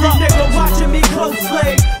 watching every nigga watching me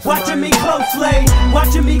closely. Watching me closely.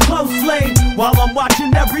 Watching me closely. While I'm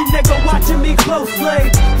watching every nigga watching me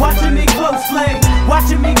closely. Watching me closely.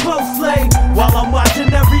 Watching me closely. While I'm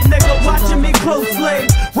watching every nigga watching me closely.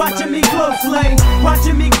 Watching me closely.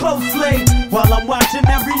 Watching me closely. While I'm watching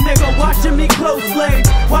every nigga watching me closely.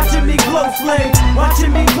 Watching me closely.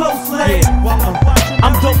 Watching me closely.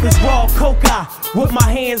 I'm dope as raw coca with my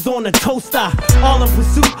hands on the toaster. All in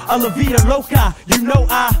pursuit of La Vida Loca. You know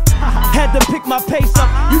I had to pick my pace up.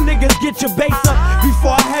 You niggas get your base up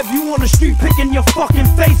before I have you on the street picking your fucking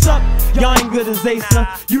face up. Y'all ain't good as Asa.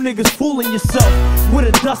 You niggas fooling yourself with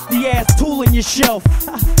a dusty ass tool in your shelf.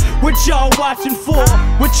 What y'all watching for?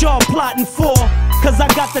 What y'all plotting for? Cause I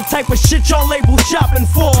got the type of shit y'all label shopping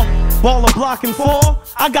for. Baller blocking for,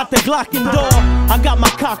 I got the Glock and door. I got my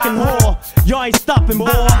cock and whore. Y'all ain't stopping, boy.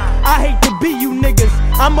 I hate to be you niggas.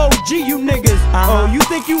 I'm OG, you niggas. Oh, you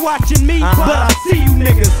think you watching me, but I see you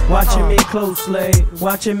niggas. Watching me closely,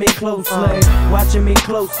 watching me closely, watching me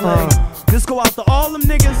closely. This go out to all them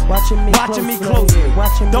niggas watching me closely.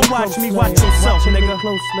 Don't watch me, watch yourself, nigga.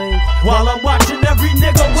 While I'm watching every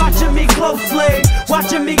nigga watching me closely.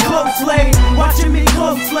 Watching me closely. Watching me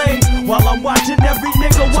closely. While I'm watching every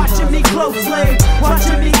nigga watching me closely.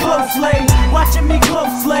 Watching me closely. Watching me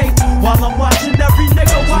closely. While I'm watching every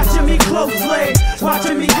nigga watching me closely.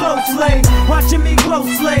 Watching me closely. Watching me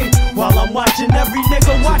closely. While I'm watching every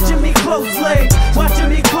nigga watching me closely. Watching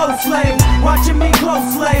me closely. Watching me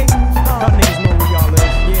closely. Y'all niggas know where y'all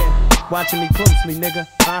is, yeah. Watching me closely, nigga.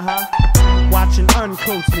 Watching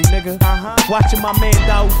unclosely, nigga. Watching my man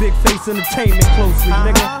D.R.E Big Face Entertainment closely,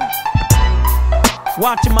 nigga.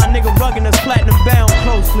 Watching my nigga Ruggedness Platinum Bound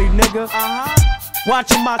closely, nigga.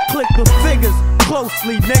 Watching my click the figures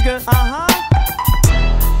closely, nigga.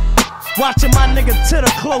 Watching my nigga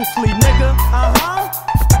Titter closely, nigga.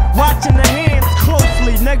 Watching the hands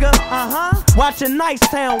closely, nigga. Watching Nice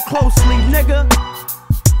Town closely, nigga.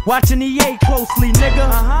 Watching EA closely, nigga.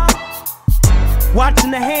 Watching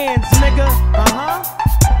the hands, nigga.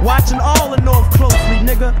 Watching all the North closely,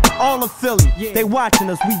 nigga. All of Philly, they watching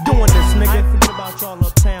us, we doing this, nigga. I ain't forget about y'all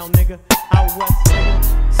uptown, nigga. Out west,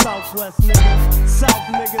 nigga. Southwest, nigga. South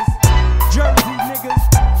niggas. Jersey, niggas.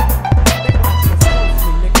 They watching us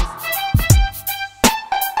closely, niggas.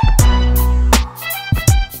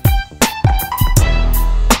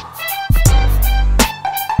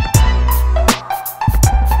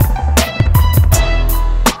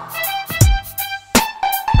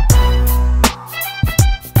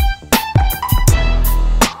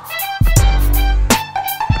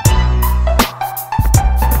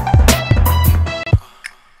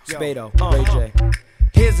 Spade-O, Ray J.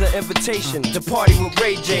 Here's an invitation to party with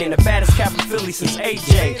Ray J in the baddest cap of Philly since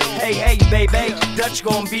A.Y.E. Hey, baby, Dutch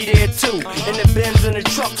gon' be there too. And the Benz and the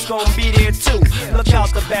trucks gon' be there too. Look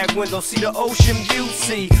out the back window, see the ocean view,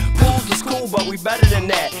 see. Pools is cool, but we better than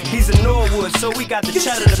that. He's in Norwood, so we got the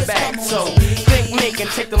cheddar to the back. So, think Nick and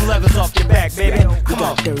take them levers off your back, baby. Come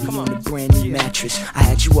on, 30 on a brand new mattress. I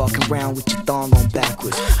had you walking around with your thong on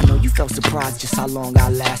backwards. I know you felt surprised just how long I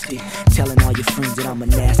lasted. Telling all your friends that I'm a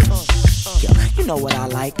nasty. Yo, you know what I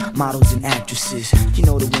like, models and actresses. You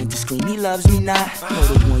know the ones that scream, he loves me not. You know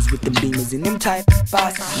the ones with the beamers and them type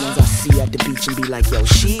bodies. The ones I see at the beach and be like, yo,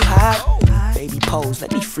 she hot. Baby pose,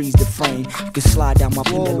 let me freeze the frame. You can slide down my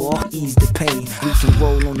pillow or ease the pain. We can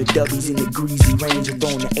roll on the W's in the greasy range, or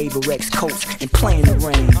on the A.Y.Y.E coats and play in the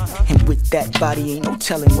rain. And with that body, ain't no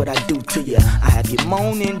telling what I do to ya. I have you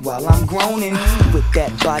moaning while I'm groaning. With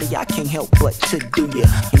that body, I can't help but to do ya.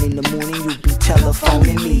 And in the morning, you'll be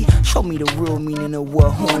telephoning me. Show me the real meaning of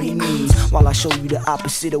what horny means, while I show you the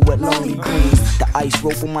opposite of what lonely brings. The ice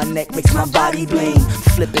rope on my neck makes my body bling.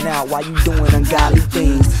 Flipping out while you doing ungodly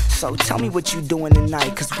things. So tell me what you doing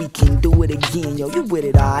tonight, cause we can do it again. Yo, you with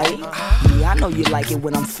it, aight? Yeah, I know you like it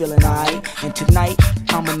when I'm feeling aight. And tonight,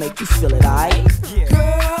 I'ma make you feel it, aight?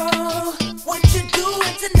 Girl, what you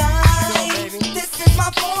doing tonight? This is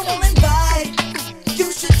my formal invite.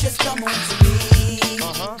 You should just come on to me.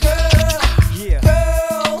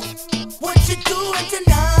 Girl, what you doing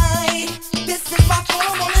tonight? This is my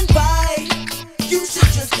formal invite. You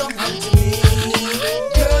should just come on to me.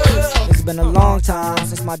 It's been a long time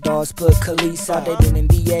since my dogs put Khalees out. They been in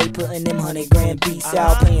VA putting them 100 grand beats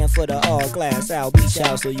out, paying for the all-glass out beach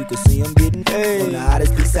house so you can see them getting paid on the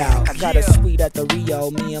hottest piece out. I got a suite at the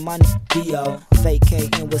Rio, me and my D.R.E.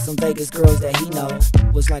 vacating with some Vegas girls that he know.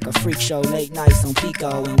 Was like a freak show, late nights on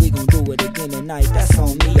Pico, and we gon' do it again tonight, that's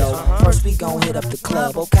on me, yo. First we gon' hit up the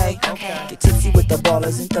club, okay? Get tipsy with the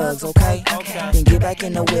ballers and thugs, okay? Then get back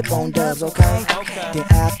in the whip on dubs, okay? Then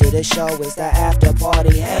after the show, it's the after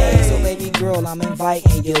party, hey. So baby girl, I'm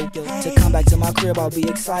inviting you to come back to my crib, I'll be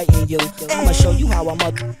exciting you. I'ma show you how I'm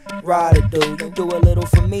a rider do. You do a little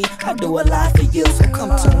for me, I do a lot for you. So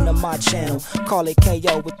come tune to my channel, call it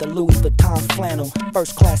KO with the Louis Vuitton flannel.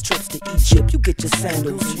 First class trips to Egypt, you get your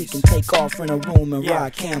sandals. We can take off in a room and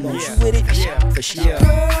ride camels. You with it? For sure.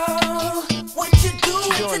 Girl, what you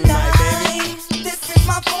doing tonight? This is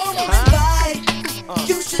my formal invite.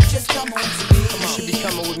 You should just come on to me. You should be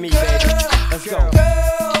coming with me, baby. Let's go.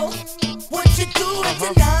 Girl, what you doing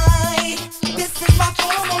tonight? This is my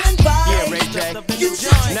formal invite. Yeah, Ray J. You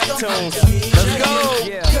should just come to me. Let's go.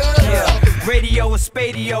 Yeah. Radio is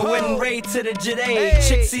Spade-O and Ray to the J.D.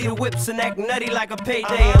 Chicks see the whips and act nutty like a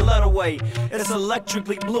payday and love away. It's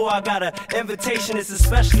electrically blue. I got an invitation. It's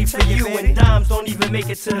especially for you. And dimes don't even make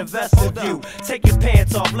it to the vest of you. Take your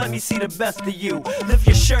pants off. Let me see the best of you. Lift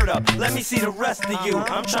your shirt up. Let me see the rest of you.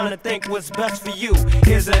 I'm trying to think what's best for you.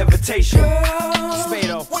 Here's an invitation.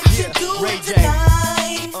 Spade-O. Ray J.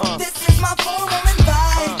 This is my formal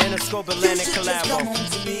invite. In a Scope Atlantic collabo.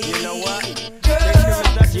 You know what?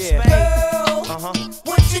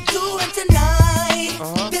 What you doing tonight?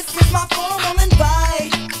 This is my formal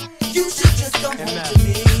invite. You should just come home to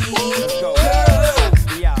me. Girl,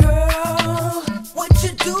 what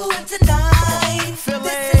you doing tonight?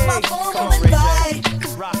 This is my formal invite.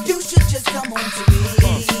 You should just come home to me.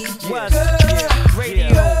 Girl,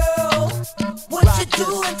 what you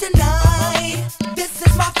doing tonight? This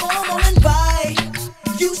is my formal invite.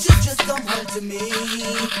 You should just come home to me.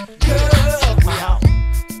 Girl,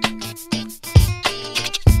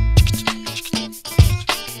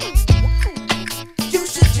 you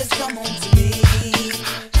should just come home to me.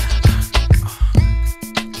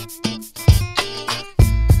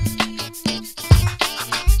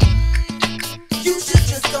 You should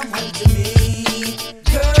just come home to me.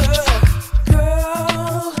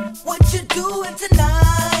 Girl, what you doing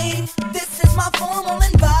tonight? This is my formal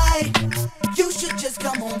invite. You should just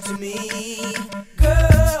come home to me.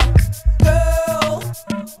 Girl,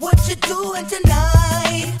 what you doing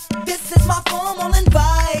tonight? This is my formal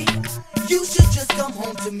invite. You should just come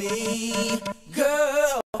home to me.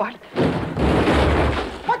 Girl.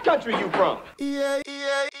 What country you from?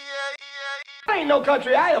 Ain't no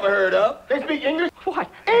country I ever heard of. They speak English? What?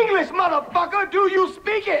 English, motherfucker! Do you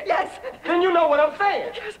speak it? Yes. Then you know what I'm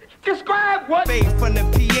saying. Yes. Describe what Fade from the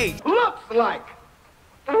PA looks like.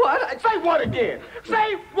 What? Say what again?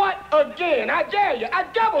 Say what again? I dare you. I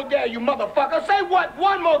double dare you, motherfucker. Say what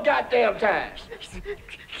one more goddamn time.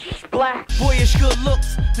 He's black. Boyish good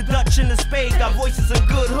looks. The Dutch and the Spade got voices and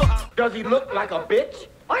good hooks. Does he look like a bitch?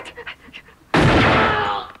 What?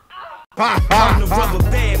 I'm the rubber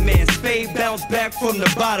band man, Spade bounced back from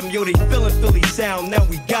the bottom. Yo, they feeling Philly sound, now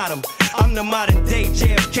we got him. I'm the modern day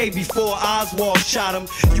JFK before Oswald shot him.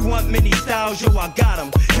 You want many styles, yo, I got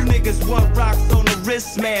him. You niggas want rocks on the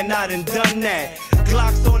wrist, man, I done that.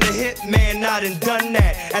 Glocks on the hip, man, I done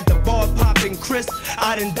that. At the bar popping Chris,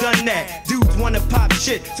 I done that. Dudes wanna pop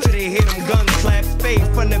shit till they hear them guns clap. Spade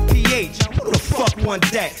from the PH, who the fuck want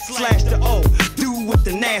that? Slash the O, dude with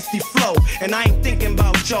the nasty flow. And I ain't thinking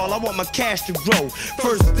about y'all, I want my cash to grow.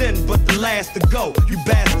 First in, but the last to go. You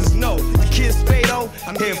bastards know, the kid Spade-O,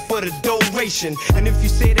 I'm here for the duration. And if you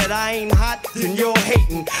say that I ain't hot, then you're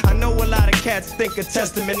hating. I know a lot of cats think of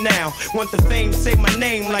testament now. Want the fame, say my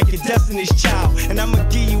name like your Destiny's Child. And I'ma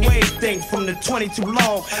give you everything from the 22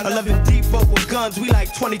 long. 11 deep, but with guns, we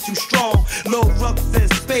like 22 strong. Lil Ruck says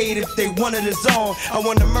Spade if they wanted his own. I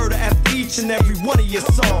wanna murder after each and every one of your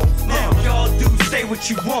songs. Now y'all do say what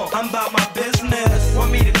you want, I'm about my business.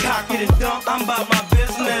 Want me to cock it and dump, I'm about my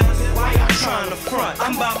business. Why y'all trying to front?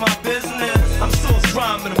 I'm about my business. I'm source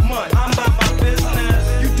rhyme in a month, I'm about my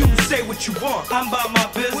business. You do say what you want, I'm about my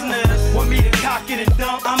business. Want me to cock it and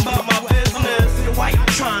dump, I'm about my business. Why y'all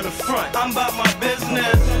trying to front? I'm about my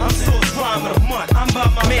business. I'm source rhyme in a month, I'm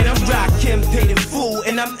about my man, I'm rockin', paid in full,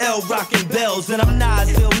 and I'm L rockin' bells, and I'm Nas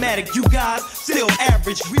Illmatic. You guys still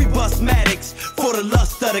average, we bust Maddox for the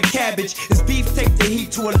lust of the cabbage. It's beef, take the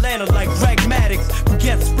heat to Atlanta like Greg Maddox, who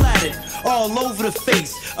gets splattered all over the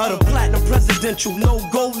face of the platinum presidential, no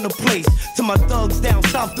gold in the place. To my thugs down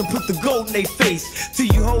south to put the gold in they face. To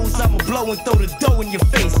you hoes, I'ma blow and throw the dough in your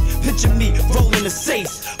face. Picture me rolling the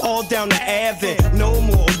safe all down the Ave, no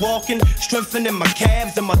more walking, strengthening my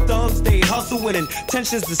calves. And my thugs, they hustle with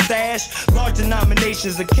intentions to stash large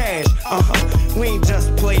denominations of cash. We ain't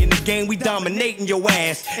just playing the game, we dominating your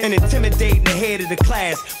ass and intimidating the head of the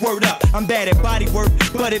class. Word up, I'm bad at body work,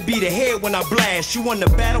 but it be the head when I blast. You want to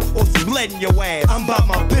battle or some lead in your ass? I'm about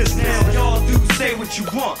my business. Now y'all do say what you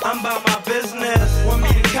want, I'm about my business. Want me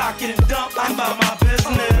to cock it and dump, I'm about my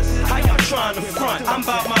business. How y'all trying to front? I'm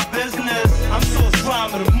about my business. I'm source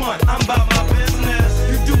rhyme of the month, I'm about my business.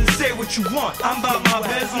 You do say what you want, I'm about my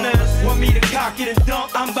business. Want me to cock it and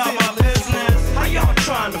dump, I'm about my business. How y'all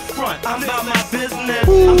trying to front? I'm about my business.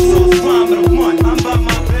 I'm source rhyme of the month, I'm about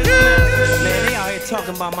my business. Man, they out here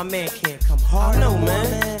talking about my man can't come hard. I know,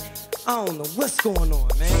 man. I don't know what's going on,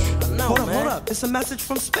 man. I know, hold up. It's a message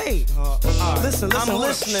from Spade. Listen, I'm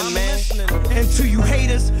listening, man. And to you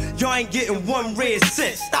haters, y'all ain't getting one red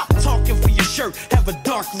cent. Stop talking for your shirt, have a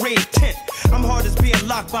dark red tint. I'm hard as being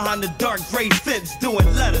locked behind the dark gray fence, doing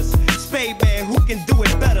letters. Spade man, who can do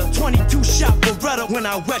it better? 22 shot Beretta when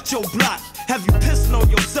I wet your block. Have you pissing on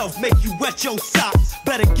yourself, make you wet your socks.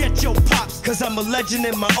 Better get your pops, cause I'm a legend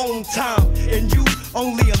in my own time. And you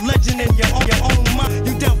only a legend in your own mind.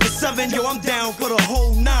 You down for 7, yo, I'm down for the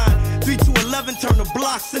whole 9. 3 to 11, turn the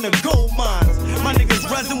blocks into gold mines. My niggas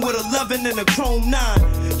resin with 11 and a chrome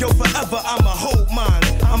 9. Yo, forever I'ma hold mine.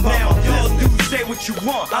 I'm down, y'all do say what you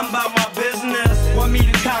want, I'm about my business. Want me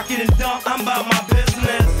to cock it and dump, I'm about my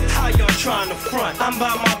business. How y'all trying to front? I'm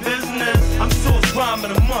about my business. I'm source rhyme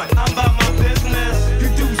of the month, I'm about my business. You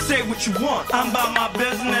do say what you want, I'm about my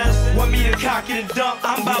business. Want me to cock it and dump,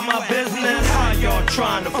 I'm about my business. How y'all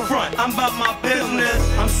trying to front? I'm about my business.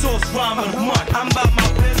 I'm source rhyme of the month, I'm about my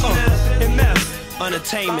business. MF,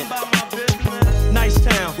 entertainment. Nice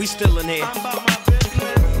town, we still in here.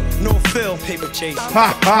 North Phil, paper chase.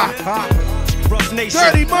 Rough Nation.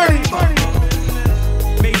 Dirty money.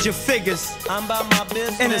 Major figures. I'm about my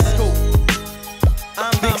business. In the school.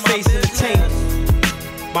 Big face entertainment.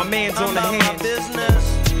 My man's on the hands. Business.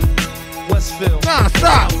 Westville. Nah,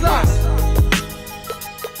 stop.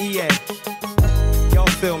 EA. Y'all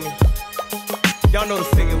feel me? Y'all know the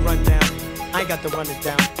figure run down. I ain't got to run it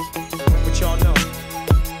down. But y'all know.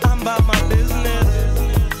 I'm about my business.